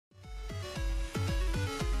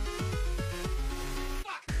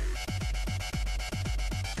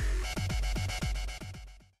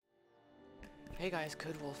Hey guys,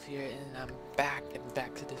 Good Wolf here, and I'm back in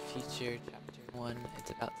Back to the Future Chapter 1. It's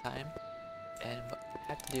about time. And what we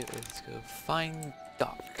have to do is go find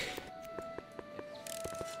Doc.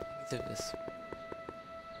 Let's do this.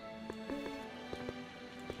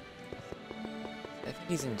 I think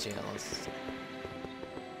he's in jail. Should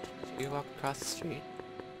we walk across the street?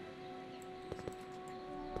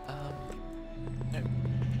 No.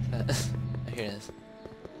 Here it is.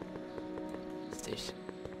 Station.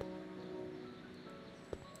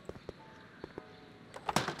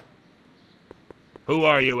 Who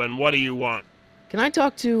are you and what do you want? Can I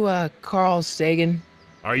talk to, Carl Sagan?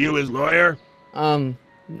 Are you his lawyer?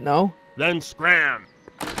 No. Then scram!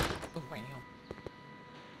 Oh, wow.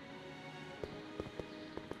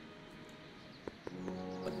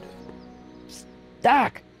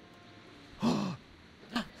 Doc!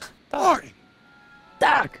 Marty!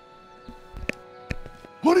 Doc!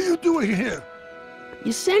 What are you doing here?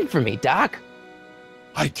 You sent for me, Doc.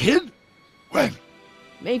 I did? When?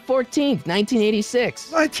 May 14th,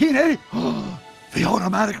 1986. 1980? The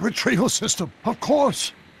automatic retrieval system, of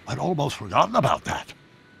course. I'd almost forgotten about that.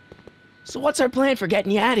 So what's our plan for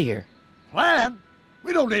getting you out of here? Plan?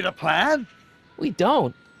 We don't need a plan. We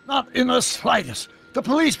don't. Not in the slightest. The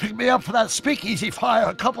police picked me up for that speakeasy fire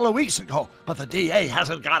a couple of weeks ago, but the DA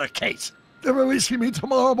hasn't got a case. They're releasing me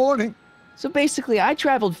tomorrow morning. So basically, I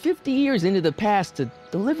traveled 50 years into the past to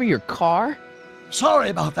deliver your car? Sorry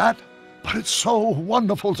about that, but it's so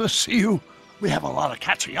wonderful to see you. We have a lot of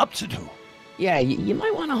catching up to do. Yeah, you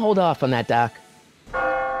might want to hold off on that, Doc.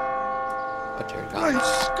 But you're gone. Great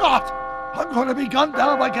Scott! I'm going to be gunned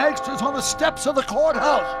down by gangsters on the steps of the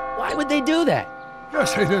courthouse. Why would they do that?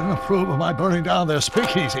 Guess they didn't approve of my burning down their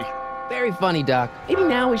speakeasy. Very funny, Doc. Maybe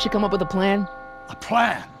now we should come up with a plan? A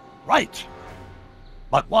plan, right.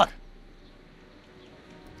 But what?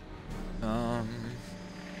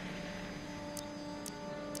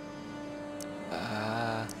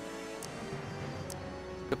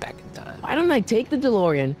 Go back in time. Why don't I take the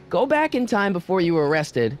DeLorean, go back in time before you were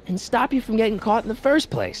arrested, and stop you from getting caught in the first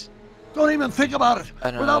place? Don't even think about it.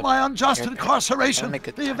 Without my unjust incarceration, make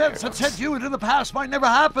it the events that paradox. sent you into the past might never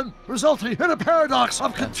happen, resulting in a paradox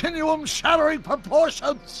of continuum-shattering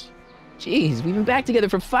proportions. Jeez, we've been back together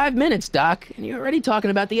for 5 minutes, Doc, and you're already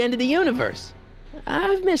talking about the end of the universe.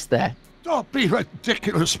 I've missed that. Don't be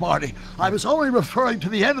ridiculous, Marty. I was only referring to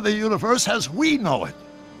the end of the universe as we know it.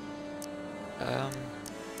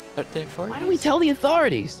 But therefore, Why don't we tell the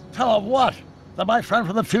authorities? Tell them what? That my friend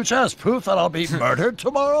from the future has proof that I'll be murdered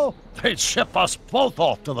tomorrow? They'd ship us both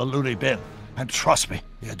off to the loony bin. And trust me,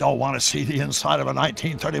 you don't want to see the inside of a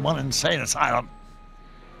 1931 insane asylum.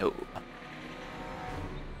 No.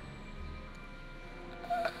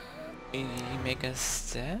 You make us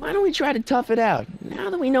sad? Why don't we try to tough it out? Now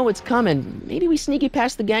that we know what's coming, maybe we sneak it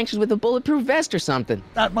past the gangsters with a bulletproof vest or something.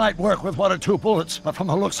 That might work with 1 or 2 bullets, but from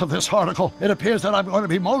the looks of this article, it appears that I'm going to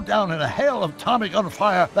be mowed down in a hail of Tommy gun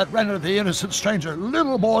fire that rendered the innocent stranger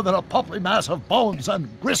little more than a pulpy mass of bones and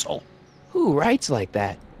gristle. Who writes like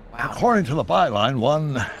that? Wow. According to the byline,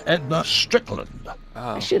 one Edna Strickland. Oh,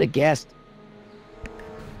 I should have guessed.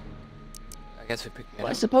 I guess we picked it Well,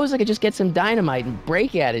 I up. suppose I could just get some dynamite and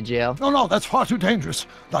break you out of jail. No, that's far too dangerous.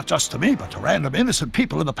 Not just to me, but to random innocent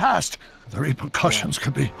people in the past. The repercussions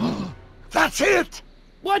could be... That's it!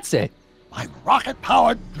 What's it? My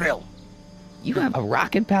rocket-powered drill. You have a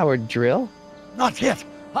rocket-powered drill? Not yet.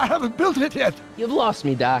 I haven't built it yet. You've lost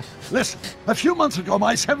me, Doc. Listen, a few months ago,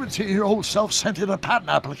 my 17-year-old self sent in a patent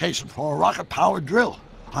application for a rocket-powered drill.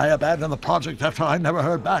 I abandoned the project after I never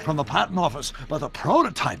heard back from the patent office, but the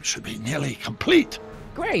prototype should be nearly complete.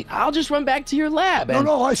 Great, I'll just run back to your lab and...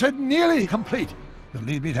 No, I said nearly complete. You'll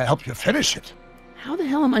need me to help you finish it. How the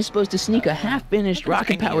hell am I supposed to sneak a half-finished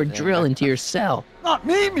rocket-powered drill into your cell? Not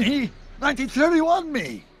me. 1931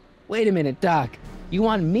 me. Wait a minute, Doc. You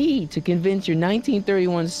want me to convince your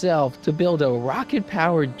 1931 self to build a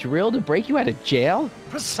rocket-powered drill to break you out of jail?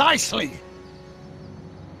 Precisely.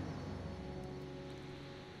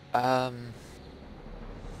 We'll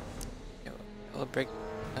break.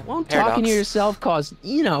 Won't paradox. talking to yourself cause,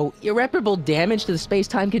 irreparable damage to the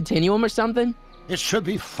space-time continuum or something? It should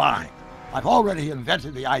be fine. I've already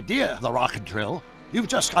invented the idea of the rocket drill. You've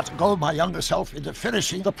just got to goad my younger self into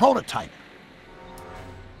finishing the prototype.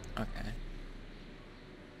 Okay.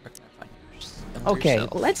 Where can I find yours? Okay,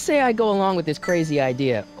 Yourself. let's say I go along with this crazy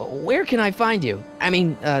idea. Where can I find you? I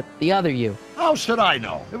mean, the other you. How should I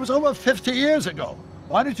know? It was over 50 years ago.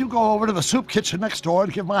 Why don't you go over to the soup kitchen next door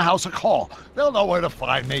and give my house a call? They'll know where to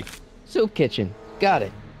find me. Soup kitchen. Got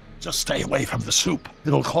it. Just stay away from the soup.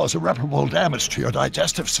 It'll cause irreparable damage to your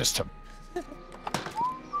digestive system.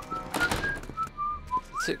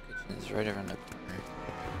 Soup kitchen is right around the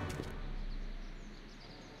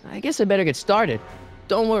I guess I better get started.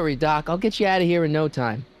 Don't worry, Doc. I'll get you out of here in no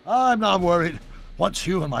time. I'm not worried. Once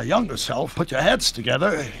you and my younger self put your heads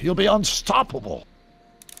together, you'll be unstoppable.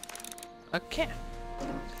 Okay.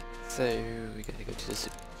 So we gotta go to the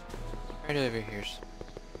soup. Right over here.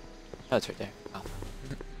 Oh, it's right there. Oh.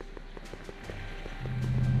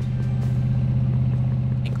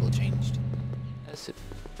 Angle changed. That's it.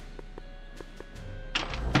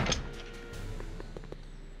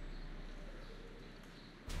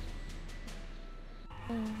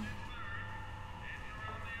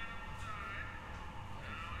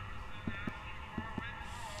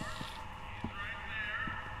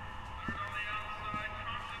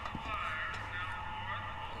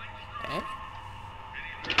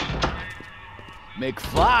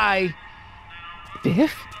 McFly!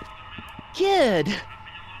 Biff? Kid!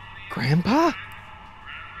 Grandpa?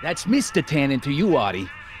 That's Mr. Tannen to you, Artie.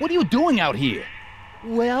 What are you doing out here?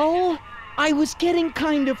 Well, I was getting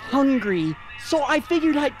kind of hungry, so I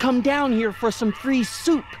figured I'd come down here for some free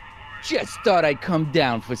soup. Just thought I'd come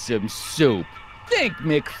down for some soup. Think,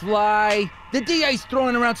 McFly. The DA's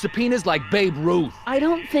throwing around subpoenas like Babe Ruth. I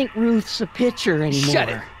don't think Ruth's a pitcher anymore. Shut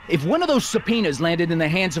it! If one of those subpoenas landed in the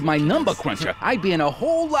hands of my number cruncher, I'd be in a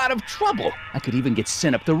whole lot of trouble. I could even get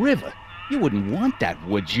sent up the river. You wouldn't want that,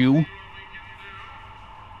 would you?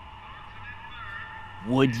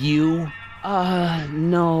 Would you?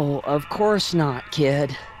 No, of course not,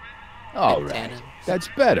 kid. All right, that's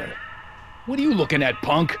better. What are you looking at,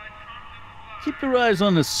 punk? Keep your eyes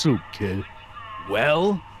on the soup, kid.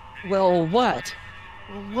 Well? Well, what?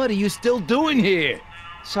 What are you still doing here?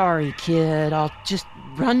 Sorry, kid. I'll just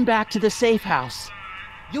run back to the safe house.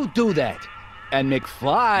 You do that. And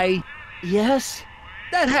McFly, Yes?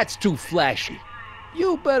 that hat's too flashy.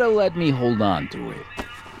 You better let me hold on to it.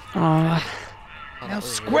 Aw, Now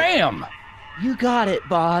scram! you got it,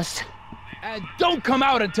 boss. And don't come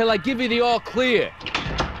out until I give you the all clear.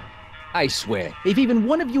 I swear, if even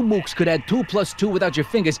one of you mooks could add 2 + 2 without your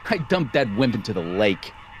fingers, I'd dump that wimp into the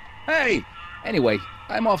lake. Hey! Anyway,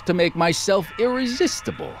 I'm off to make myself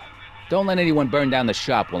irresistible. Don't let anyone burn down the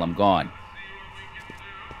shop while I'm gone.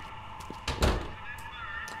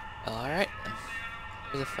 Alright.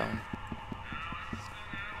 Here's a phone.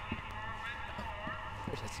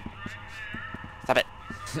 Where's that? Stop it!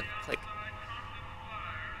 Click.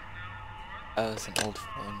 Oh, it's an old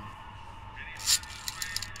phone.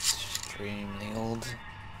 Extremely old.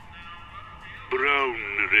 Brown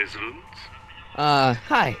residence?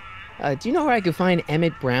 Hi. Do you know where I could find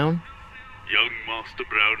Emmett Brown? Young Master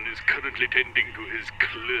Brown is currently tending to his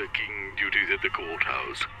clerking duties at the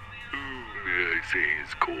courthouse. Who may I say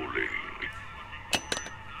is calling?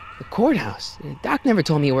 The courthouse? Doc never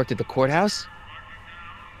told me he worked at the courthouse.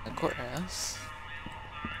 The courthouse.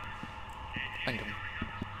 Find him.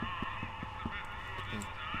 You can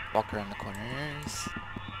walk around the corners.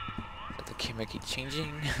 Let the camera keep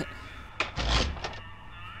changing.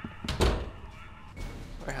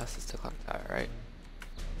 Courthouse is the clock tower, right?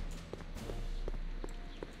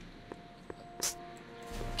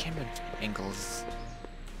 Camera angles.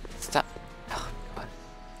 Stop. Oh god.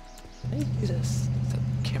 How do you do this? The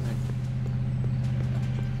camera.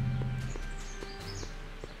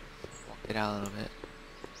 Walk it out a little bit.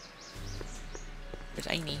 There's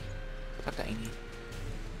Aini. Talk to Aini.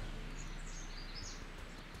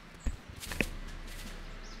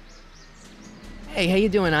 Hey, how you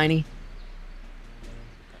doing, Aini?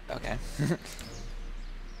 Okay.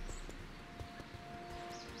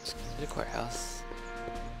 Just go to the courthouse.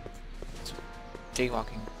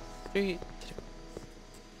 Jaywalking. Street.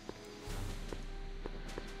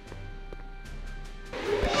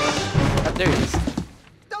 Oh, there he is.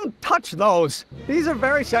 Don't touch those! These are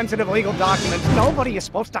very sensitive legal documents. Nobody is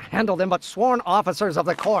supposed to handle them but sworn officers of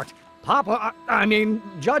the court.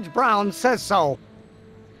 Judge Brown says so.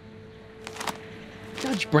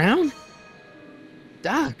 Judge Brown?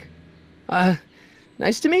 Doc.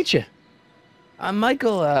 Nice to meet you. I'm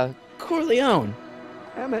Michael, Corleone.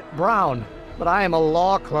 Emmett Brown. But I am a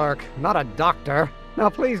law clerk, not a doctor. Now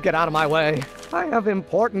please get out of my way. I have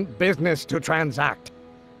important business to transact.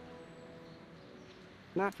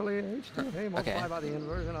 Naturally, H2A multiplied by the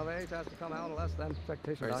inversion of H has to come out less than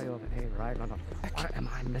expectation value of A, right? What am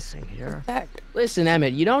I missing here? Listen,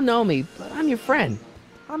 Emmett, you don't know me, but I'm your friend.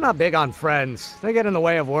 I'm not big on friends. They get in the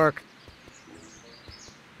way of work.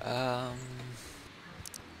 Rocket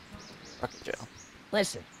Joe.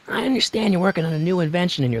 Listen, I understand you're working on a new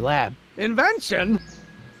invention in your lab. Invention?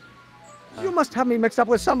 You must have me mixed up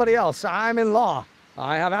with somebody else. I'm in law.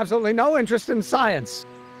 I have absolutely no interest in science.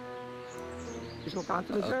 Visual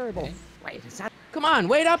constant is variable. Wait, is that... Come on,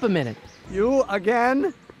 wait up a minute. You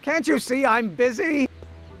again? Can't you see I'm busy?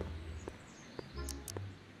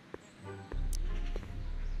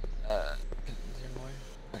 there more?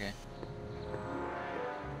 Okay.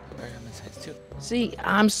 Where am I science too? See,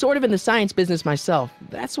 I'm sort of in the science business myself.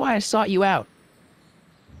 That's why I sought you out.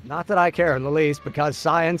 Not that I care in the least, because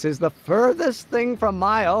science is the furthest thing from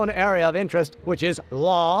my own area of interest, which is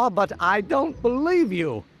law, but I don't believe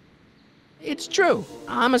you. It's true.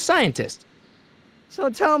 I'm a scientist. So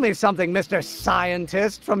tell me something, Mr.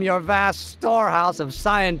 Scientist, from your vast storehouse of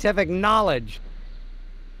scientific knowledge.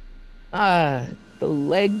 The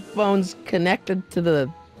leg bone's connected to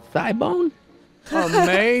the thigh bone?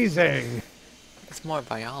 Amazing. It's more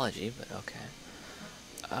biology, but okay.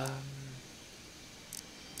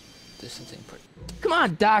 There's something important. Come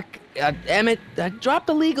on, Doc. Emmett, drop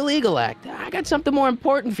the Legal Eagle Act. I got something more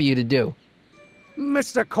important for you to do.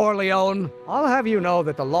 Mr. Corleone, I'll have you know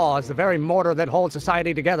that the law is the very mortar that holds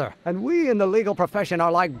society together, and we in the legal profession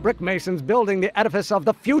are like brick masons building the edifice of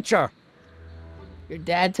the future. Your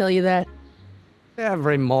dad tell you that?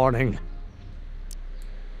 Every morning.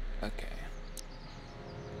 Okay.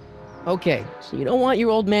 Okay, so you don't want your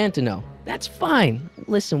old man to know. That's fine.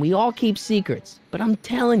 Listen, we all keep secrets. But I'm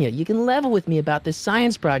telling you, you can level with me about this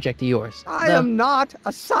science project of yours. I am not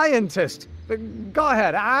a scientist. Go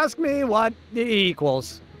ahead, ask me what E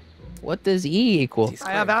equals. What does E equal?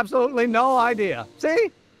 I have absolutely no idea.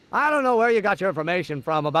 See? I don't know where you got your information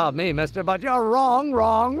from about me, mister, but you're wrong,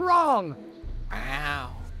 wrong, wrong.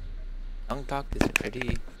 Wow. Young Doc is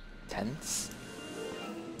pretty tense.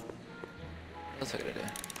 What else I gotta do?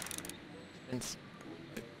 Vince,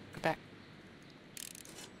 go back.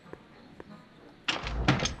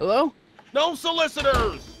 Hello? No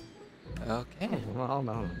solicitors! Okay. Well,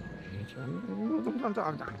 no.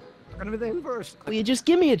 I'm gonna be the inverse. Will you just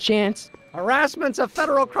give me a chance? Harassment's a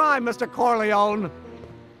federal crime, Mr. Corleone.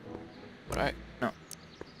 What no. What are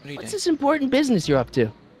you What's doing? this important business you're up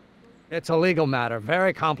to? It's a legal matter,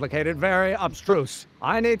 very complicated, very abstruse.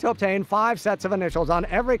 I need to obtain 5 sets of initials on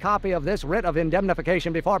every copy of this writ of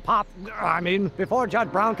indemnification before before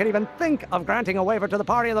Judge Brown can even think of granting a waiver to the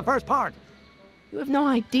party in the first part. You have no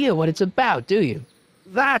idea what it's about, do you?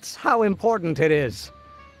 That's how important it is.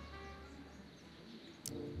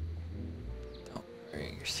 Don't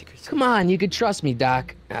worry, your secret's Come on, you could trust me,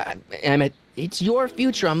 Doc. Emmett, it's your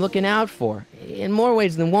future I'm looking out for, in more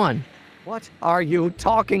ways than one. What are you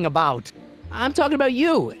talking about? I'm talking about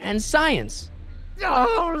you and science.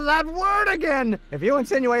 Oh, that word again! If you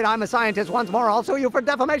insinuate I'm a scientist once more, I'll sue you for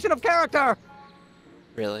defamation of character!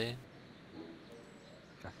 Really?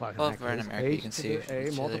 Well, if we're in America, you can see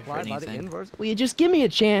each other for anything. Will you just give me a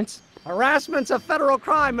chance? Harassment's a federal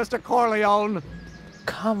crime, Mr. Corleone.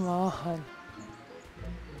 Come on.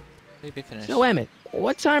 Maybe finish. So, Emmett,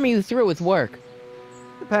 what time are you through with work?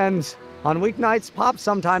 Depends. On weeknights, Pop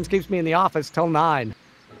sometimes keeps me in the office till 9.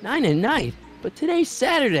 9 at night? But today's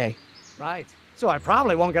Saturday. Right. So I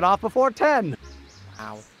probably won't get off before 10.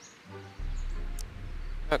 Wow.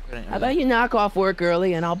 How about you knock off work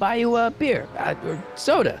early and I'll buy you a beer, or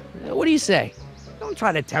soda. What do you say? Don't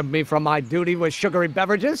try to tempt me from my duty with sugary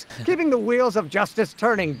beverages. Keeping the wheels of justice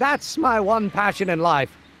turning, that's my one passion in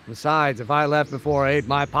life. Besides, if I left before 8,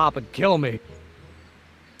 my Pop would kill me.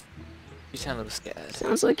 You sound a little scared.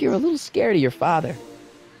 Sounds like you're a little scared of your father.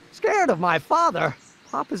 Scared of my father?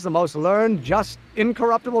 Pop is the most learned, just,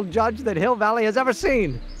 incorruptible judge that Hill Valley has ever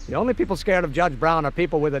seen. The only people scared of Judge Brown are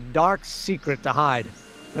people with a dark secret to hide.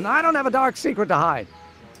 And I don't have a dark secret to hide.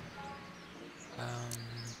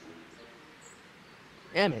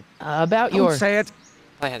 Emmett, about Don't your... say it.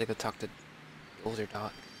 I had to go talk to older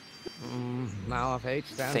Doc. Now if H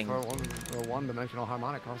stands Thing. for a one-dimensional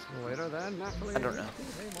harmonic oscillator, then naturally... I don't know.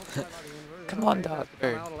 Come on, Doc.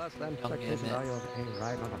 Or young Emmett.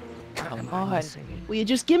 Come on. Will you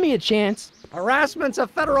just give me a chance? Harassment's a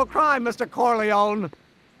federal crime, Mr. Corleone.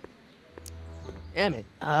 Emmett,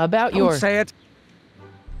 about Don't your... say it. For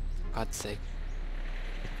God's sake.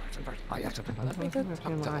 Let me go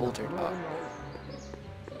talk to older Doc.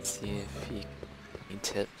 See if he need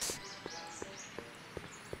tips.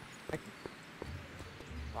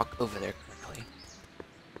 Walk over there quickly.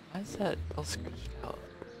 Why is that all scratched out?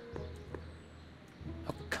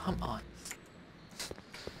 Oh, come on.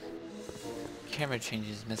 Camera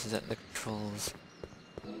changes, messes up the controls.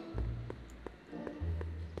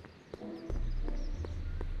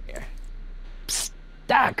 Here. Psst,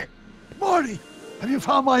 Doc! Marty, have you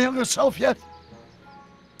found my younger self yet?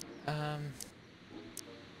 No.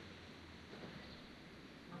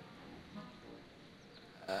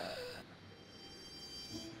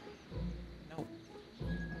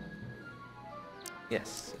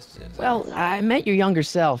 Yes. Well, I met your younger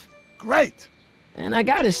self. Great. And I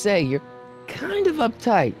gotta say, you're kind of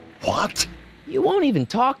uptight. What? You won't even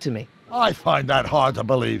talk to me. I find that hard to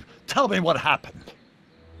believe. Tell me what happened.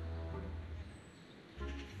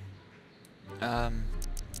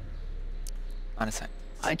 Honestly.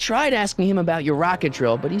 I tried asking him about your rocket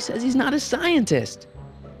drill, but he says he's not a scientist.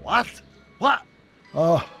 What? What?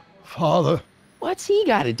 Oh, Father. What's he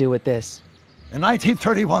got to do with this? In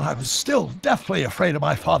 1931, I was still deathly afraid of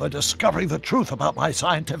my father discovering the truth about my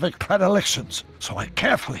scientific predilections, so I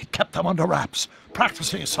carefully kept them under wraps,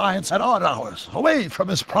 practicing science at odd hours, away from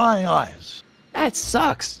his prying eyes. That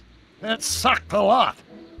sucks. It sucked a lot.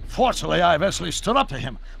 Fortunately, I eventually stood up to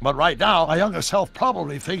him, but right now, my younger self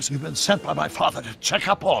probably thinks you've been sent by my father to check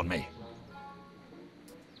up on me.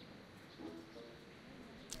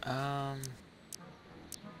 Get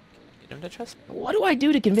him to trust me. What do I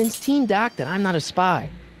do to convince Teen Doc that I'm not a spy?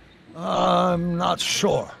 I'm not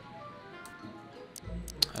sure.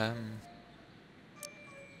 Yeah.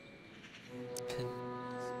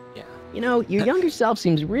 You know, your younger self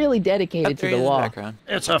seems really dedicated to the law.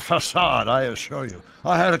 It's a facade, I assure you.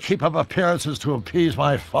 I had to keep up appearances to appease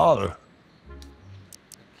my father.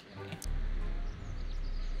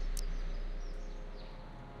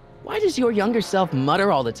 Why does your younger self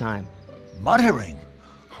mutter all the time? Muttering?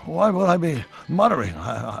 Why would I be muttering?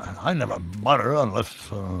 I never mutter unless...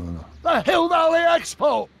 The Hill Valley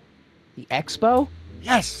Expo! The expo?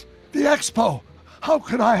 Yes, the Expo! How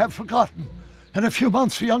could I have forgotten? In a few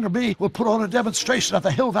months, younger me will put on a demonstration at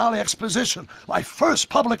the Hill Valley Exposition, my first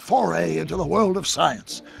public foray into the world of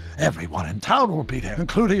science. Everyone in town will be there,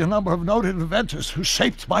 including a number of noted inventors who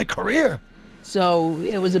shaped my career. So,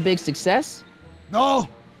 it was a big success? No,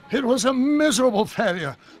 it was a miserable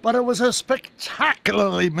failure, but it was a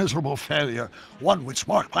spectacularly miserable failure, one which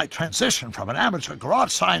marked my transition from an amateur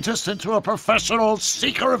garage scientist into a professional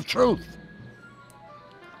seeker of truth.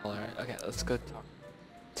 Alright, okay, let's go talk.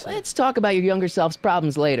 Let's talk about your younger self's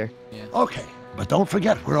problems later. Yeah. Okay, but don't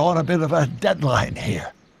forget, we're on a bit of a deadline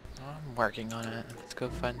here. I'm working on it. Let's go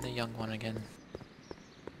find the young one again.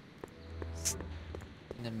 It's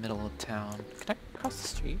in the middle of town. Can I cross the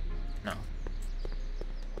street? No.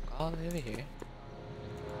 All the way over here.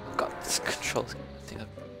 Oh god, this controls thing up.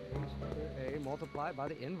 A multiplied by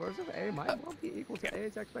the inverse of A might well be equal to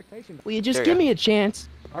A's expectation. Will you just There you give go. me a chance?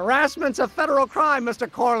 Harassment's a federal crime,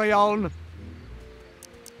 Mr. Corleone.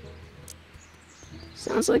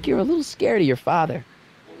 Sounds like you're a little scared of your father.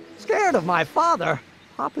 Scared of my father?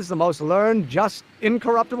 Pop is the most learned, just,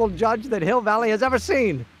 incorruptible judge that Hill Valley has ever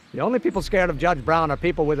seen. The only people scared of Judge Brown are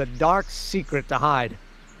people with a dark secret to hide.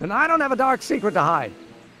 And I don't have a dark secret to hide.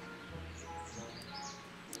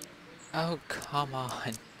 Oh, come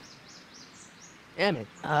on. Emmett,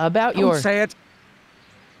 about Don't your... say it.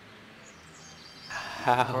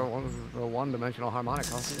 How? Or the one-dimensional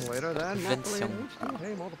harmonic oscillator, then Convince naturally him. an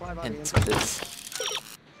H2A multiplied by the Hints inverse. this.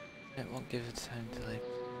 It won't give it time to like...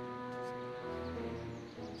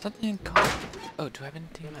 Something in common. Oh, do I have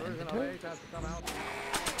anything in my inventory?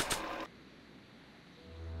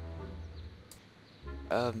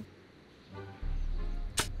 I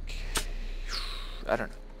don't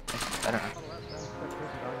know. I don't know.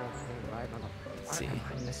 Let's see.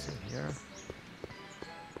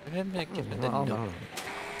 I didn't make it the note.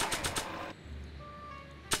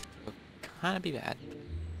 Kind of be bad.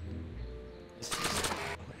 This is...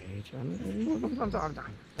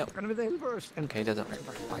 No. Gonna be the inverse. Okay, doesn't work.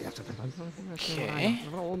 Okay.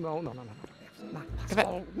 No, no, no, no, no. Come back.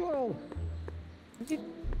 Oh, no. Okay,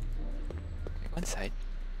 one side.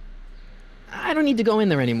 I don't need to go in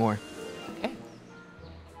there anymore. Okay.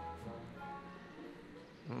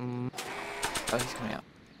 Oh, he's coming out.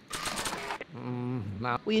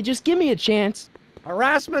 Now. Will you just give me a chance?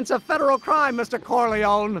 Harassment's a federal crime, Mr.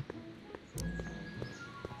 Corleone.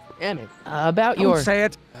 Emmett, about Don't your... say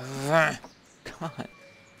it. Come on.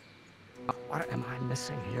 What am I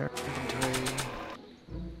missing here? Inventory.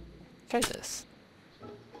 Try this.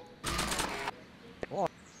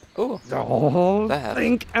 Ooh. Oh, That.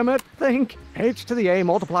 think, Emmett, think. H to the A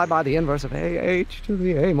multiplied by the inverse of A. H to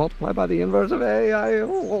the A multiplied by the inverse of A.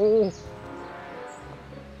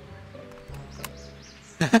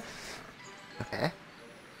 Okay.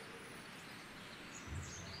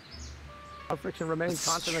 Friction remains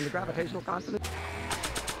constant and the gravitational constant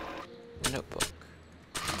Notebook.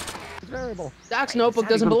 is variable. Doc's notebook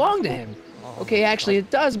doesn't belong to him. Okay, actually, it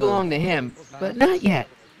does belong to him, but not yet.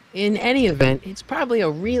 In any event, it's probably a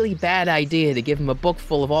really bad idea to give him a book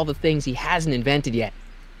full of all the things he hasn't invented yet.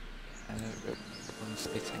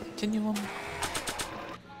 Space and continuum.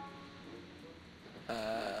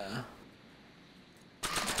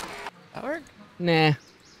 That work? Nah.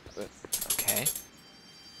 Okay.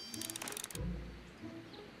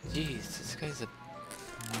 Jeez, this guy's a...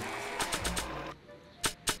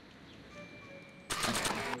 Okay.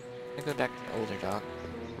 gonna go back to the older dog.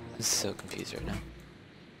 I'm so confused right now.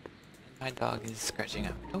 My dog is scratching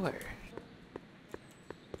out a door.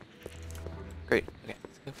 Great. Okay,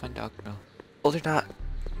 let's go find dog girl. Older dog.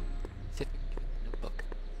 See if we can get a notebook.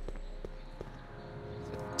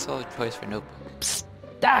 It's a solid choice for notebook. Psst,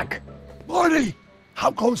 Doc! Morty,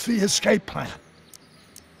 how goes the escape plan?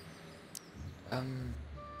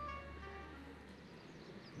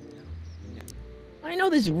 I know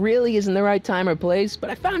this really isn't the right time or place, but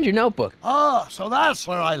I found your notebook. Ah, so that's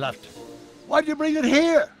where I left it. Why'd you bring it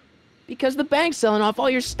here? Because the bank's selling off all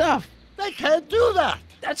your stuff. They can't do that.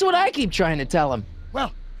 That's what I keep trying to tell them.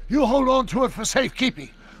 Well, you hold on to it for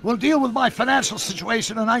safekeeping. We'll deal with my financial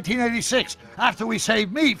situation in 1986 after we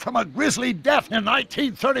saved me from a grisly death in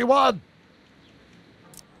 1931.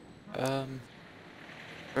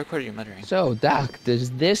 Record your muttering. So, Doc,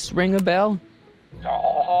 does this ring a bell?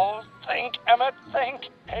 Oh, think, Emmett, think.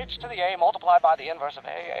 H to the A multiplied by the inverse of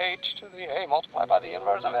A. H to the A multiplied by the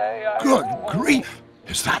inverse of A. Good grief.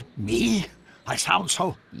 Is that me? I sound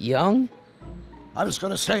so... Young? I was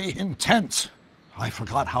gonna say intense. I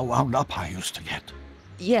forgot how wound up I used to get.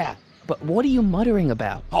 Yeah, but what are you muttering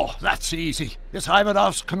about? Oh, that's easy. It's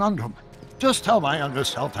Ivanov's conundrum. Just tell my younger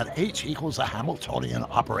self that H equals a Hamiltonian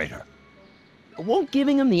operator. Won't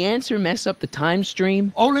giving him the answer mess up the time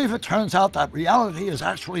stream? Only if it turns out that reality is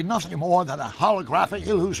actually nothing more than a holographic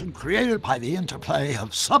illusion created by the interplay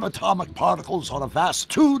of subatomic particles on a vast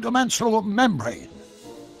two-dimensional membrane.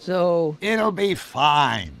 So... It'll be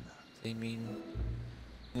fine. So you mean...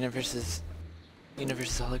 Universe is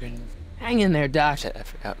hologram... Hang in there, Doc. Shit, I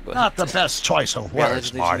forgot what... Not the best choice of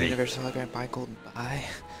words, Marty. Universe hologram by golden bye.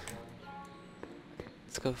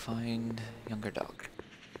 Let's go find younger dog.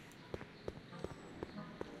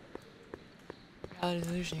 Reality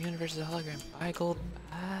illusion, universe is a hologram by golden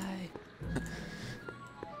bye.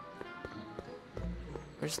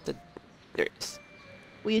 Where's the... There it is.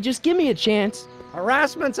 Will you just give me a chance?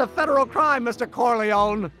 Harassment's a federal crime, Mr.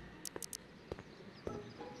 Corleone.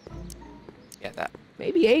 Yeah, that.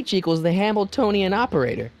 Maybe H equals the Hamiltonian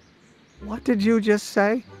operator. What did you just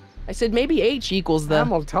say? I said maybe H equals the...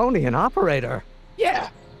 Hamiltonian operator? Yeah!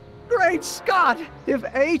 Great Scott! If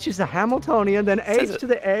H is a Hamiltonian, then H to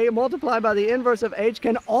the A multiplied by the inverse of H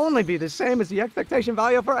can only be the same as the expectation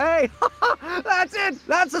value for A. That's it!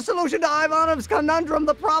 That's the solution to Ivanov's conundrum,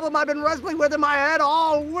 the problem I've been wrestling with in my head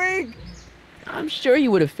all week! I'm sure you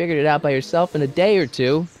would have figured it out by yourself in a day or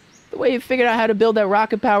two. The way you figured out how to build that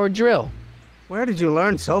rocket-powered drill. Where did you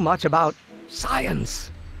learn so much about science?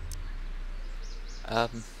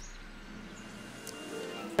 In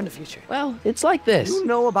the future. Well, it's like this. You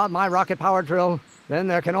know about my rocket power drill? Then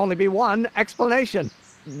there can only be one explanation.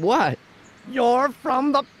 What? You're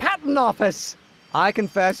from the patent office. I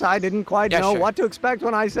confess I didn't quite know what to expect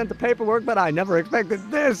when I sent the paperwork, but I never expected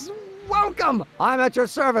this. Welcome! I'm at your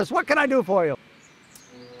service. What can I do for you?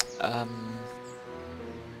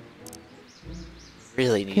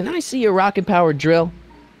 Really need... Can I see your rocket-powered drill?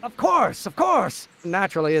 Of course, of course.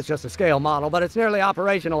 Naturally, it's just a scale model, but it's nearly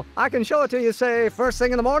operational. I can show it to you, say, first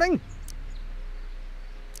thing in the morning?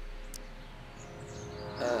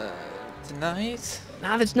 Tonight?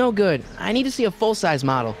 Nah, that's no good. I need to see a full-size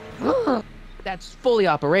model. That's fully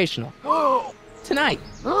operational. Tonight.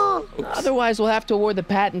 Otherwise, we'll have to award the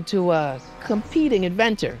patent to a competing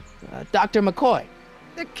inventor, Dr. McCoy.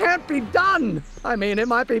 It can't be done! I mean, it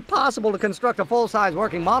might be possible to construct a full-size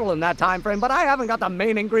working model in that time frame, but I haven't got the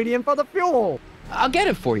main ingredient for the fuel. I'll get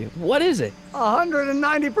it for you. What is it?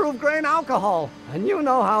 190 proof grain alcohol. And you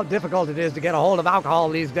know how difficult it is to get a hold of alcohol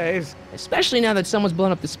these days. Especially now that someone's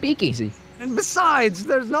blown up the speakeasy. And besides,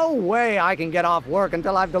 there's no way I can get off work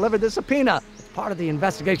until I've delivered the subpoena. It's part of the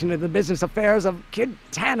investigation into the business affairs of Kid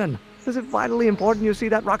Tannen. Is it vitally important you see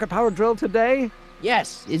that rocket-powered drill today?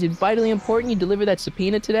 Yes. Is it vitally important you deliver that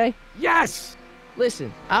subpoena today? Yes!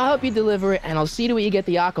 Listen, I'll help you deliver it, and I'll see to it you get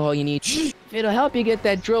the alcohol you need. If it'll help you get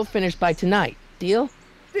that drill finished by tonight. Deal?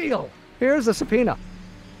 Deal. Here's the subpoena.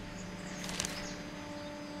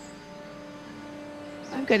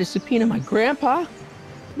 I've got to subpoena my grandpa?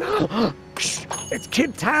 It's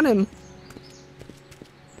Kid Tannen.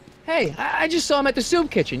 Hey, I just saw him at the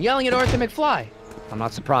soup kitchen, yelling at Arthur McFly. I'm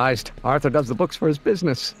not surprised. Arthur does the books for his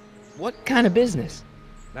business. What kind of business?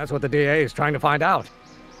 That's what the DA is trying to find out.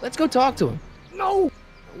 Let's go talk to him. No!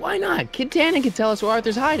 Why not? Kid Tannen can tell us where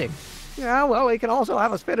Arthur's hiding. Yeah, well, he can also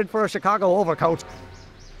have us fitted for a Chicago overcoat.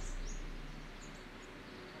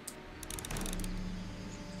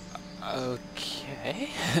 Okay.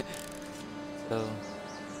 So...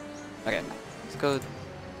 Okay, let's go...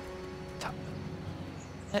 Top.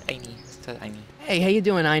 Not Einie. Let's tell Einie. Hey, how you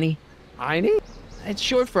doing, Einie? Einie? It's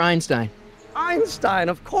short for Einstein. Einstein,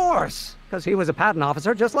 of course, because he was a patent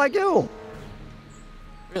officer just like you.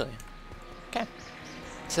 Really? Okay.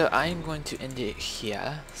 So I'm going to end it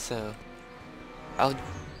here. So I'll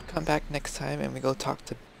come back next time and we go talk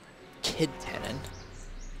to Kid Tannen.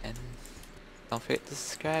 And don't forget to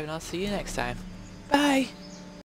subscribe and I'll see you next time. Bye!